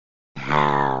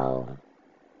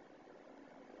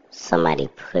somebody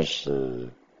pushing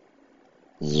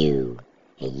you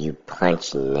and you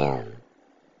punching them,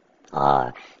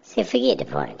 or say forget the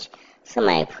punch,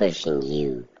 somebody pushing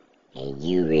you and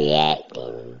you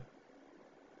reacting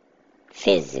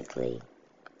physically,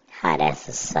 how that's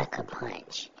a sucker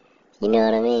punch. You know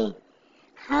what I mean?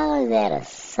 How is that a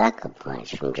sucker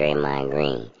punch from Draymond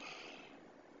Green?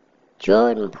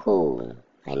 Jordan Poole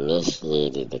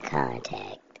initiated the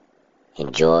contact,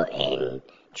 and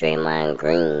Draymond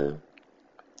Green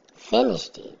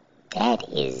finished it. That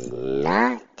is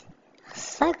not a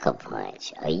sucker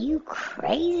punch. Are you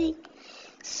crazy?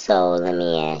 So let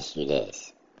me ask you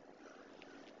this.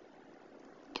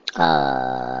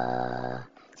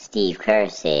 Steve Kerr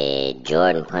said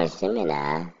Jordan punched him in the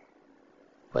eye.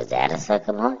 Was that a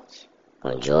sucker punch?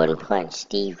 When Jordan punched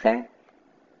Steve Kerr?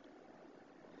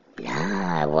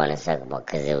 Nah, it wasn't a sucker punch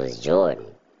because it was Jordan.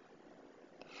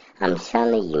 I'm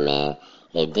telling you, man,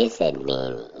 if this had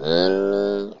been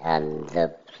any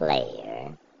other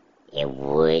player, it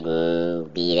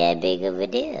wouldn't be that big of a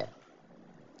deal.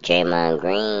 Draymond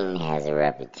Green has a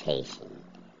reputation.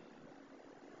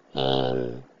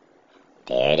 And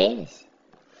there it is.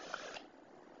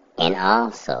 And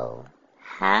also,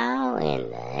 how in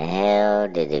the hell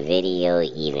did the video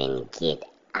even get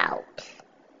out?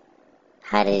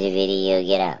 How did the video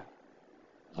get out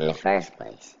in the first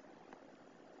place?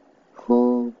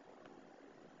 Who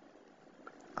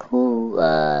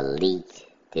leaked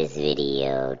this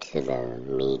video to the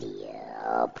media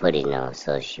or put it on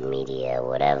social media or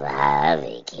whatever, however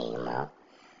it came out?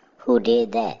 Who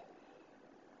did that?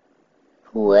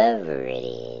 Whoever it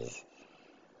is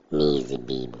needs to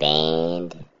be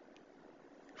banned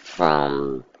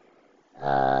from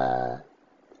the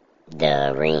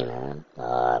arena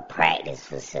or practice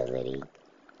facility,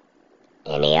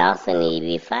 and they also need to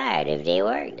be fired if they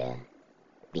work there,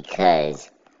 because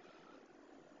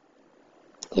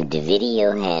if the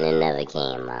video hadn't never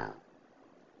came out,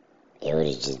 it would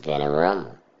have just been a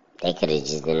rumor. They could have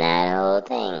just denied the whole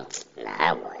thing.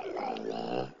 Nah, it wasn't nothing,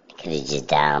 man. They could have just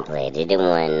downplayed it. It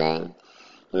wasn't nothing.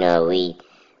 You know, we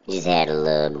just had a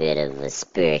little bit of a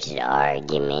spirited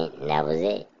argument, and that was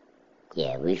it.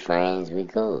 Yeah, we friends, we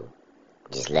cool.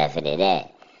 Just left it at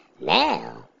that.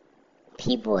 Now,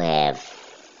 people have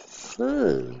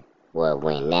seen what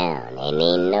went down, and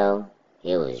they know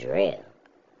it was real.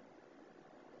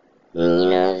 You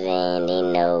know what I'm saying? They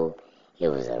know it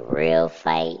was a real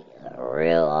fight, a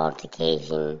real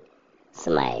altercation.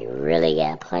 Somebody really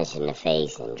got punched in the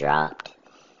face and dropped.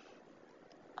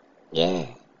 Yeah.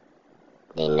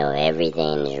 They know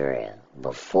everything is real.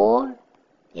 Before,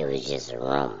 it was just a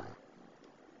rumor.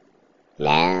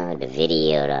 Now, the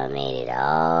video done made it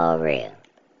all real.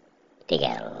 They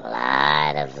got a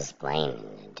lot of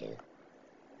explaining to do.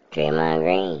 Draymond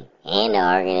Green and the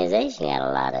organization got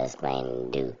a lot of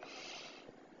explaining to do.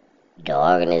 The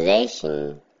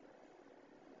organization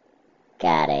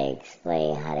gotta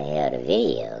explain how the hell the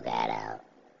video got out.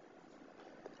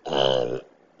 And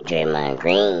Draymond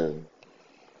Green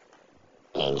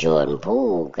and Jordan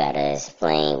Poole gotta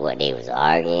explain what they was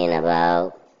arguing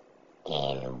about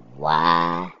and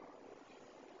why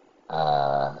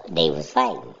they was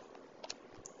fighting.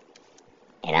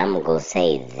 And I'm gonna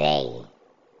say they,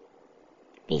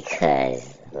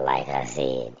 because like I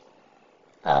said,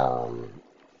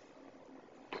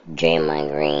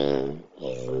 Draymond Green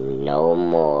is no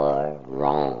more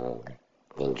wrong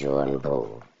than Jordan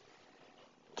Poole.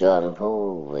 Jordan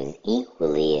Poole was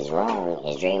equally as wrong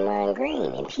as Draymond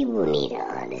Green, and people need to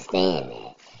understand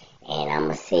that. And I'm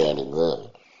going to say it again.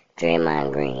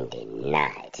 Draymond Green did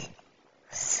not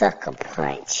sucker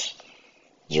punch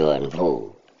Jordan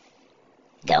Poole.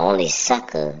 The only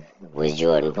sucker was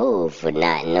Jordan Poole for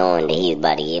not knowing that he was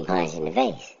about to get punched in the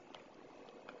face.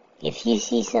 If you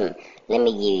see let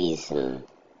me give you some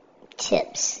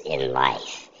tips in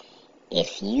life.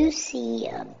 If you see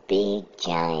a big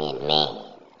giant man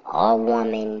or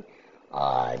woman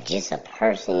or just a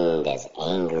person that's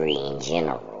angry in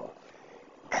general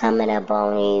coming up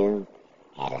on you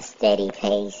at a steady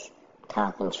pace,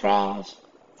 talking trash,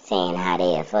 saying how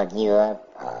they'll fuck you up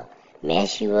or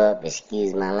mess you up,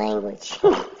 excuse my language,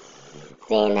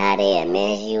 saying how they'll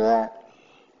mess you up,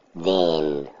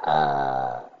 then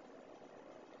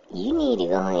you need to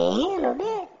go ahead and handle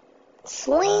that.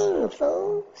 Swing,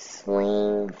 fool.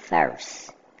 Swing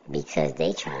first. Because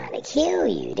they trying to kill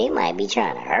you. They might be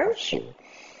trying to hurt you.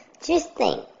 Just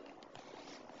think.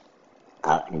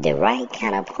 The right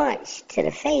kind of punch to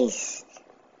the face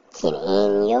can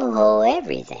end your whole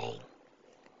everything.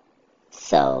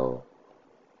 So,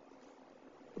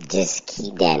 just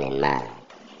keep that in mind.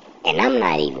 And I'm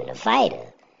not even a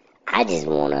fighter. I just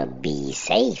want to be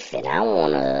safe, and I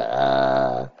want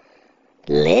to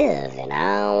live, and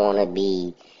I don't want to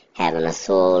be having a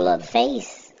swole up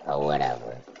face or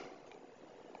whatever.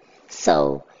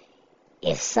 So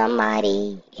if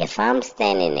I'm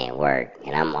standing at work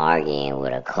and I'm arguing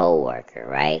with a coworker,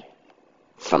 right,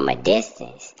 from a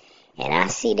distance, and I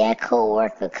see that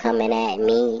coworker coming at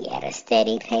me at a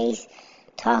steady pace,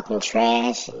 talking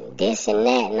trash and this and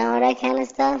that and all that kind of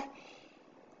stuff,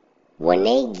 when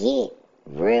they get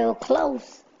real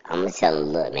close, I'm going to tell them,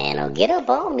 look, man, don't get up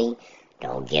on me.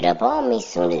 Don't get up on me.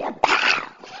 Soon as I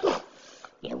pow,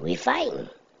 yeah, we fighting.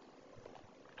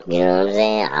 You know what I'm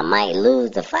saying? I might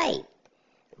lose the fight,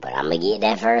 but I'm going to get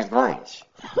that first punch.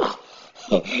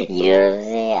 You know what I'm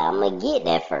saying? I'm going to get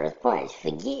that first punch.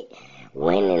 Forget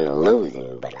winning or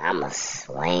losing, but I'm going to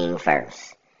swing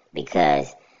first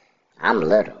because I'm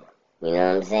little. You know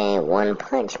what I'm saying? One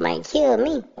punch might kill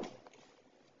me.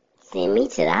 Send me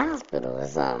to the hospital or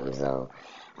something. So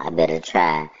I better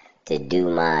try to do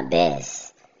my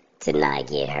best to not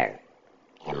get hurt.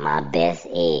 And my best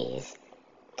is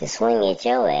to swing at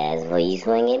your ass before you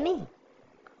swing at me.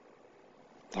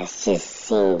 That just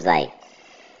seems like,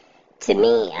 to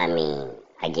me, I mean,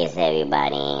 I guess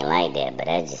everybody ain't like that, but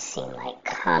that just seems like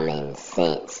common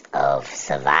sense of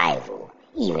survival.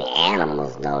 Even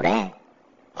animals know that.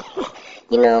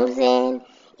 You know what I'm saying?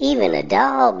 Even a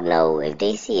dog know if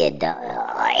they see a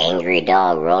angry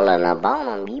dog rolling up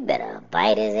on them, you better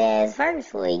bite his ass first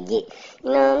before he get, you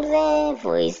know what I'm saying?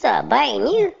 Before he start biting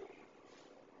you.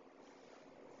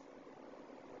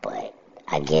 But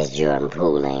I guess Jordan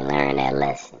Poole ain't learned that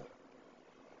lesson.